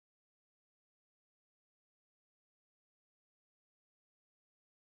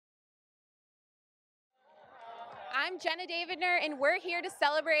I'm Jenna Davidner, and we're here to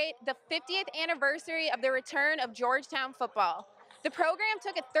celebrate the 50th anniversary of the return of Georgetown football. The program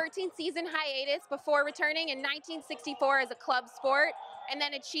took a 13-season hiatus before returning in 1964 as a club sport and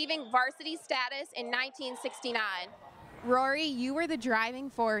then achieving varsity status in 1969. Rory, you were the driving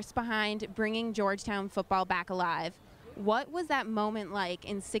force behind bringing Georgetown football back alive. What was that moment like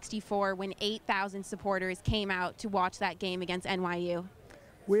in '64 when 8,000 supporters came out to watch that game against NYU?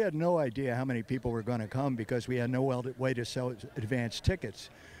 We had no idea how many people were going to come because we had no way to sell advance tickets.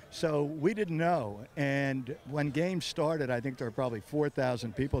 So we didn't know. And when games started, I think there were probably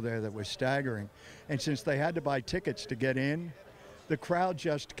 4,000 people there. That was staggering. And since they had to buy tickets to get in, the crowd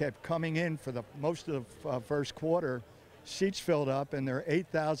just kept coming in for the most of the first quarter. Seats filled up, and there were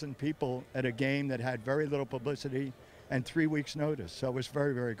 8,000 people at a game that had very little publicity and 3 weeks' notice. So it was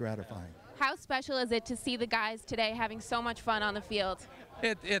very, very gratifying. How special is it to see the guys today having so much fun on the field?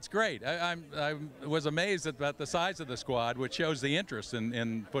 It's great. I was amazed at the size of the squad, which shows the interest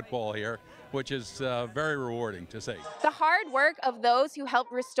in football here, which is very rewarding to see. The hard work of those who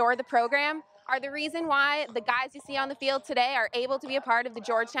helped restore the program are the reason why the guys you see on the field today are able to be a part of the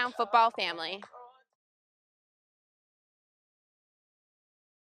Georgetown football family.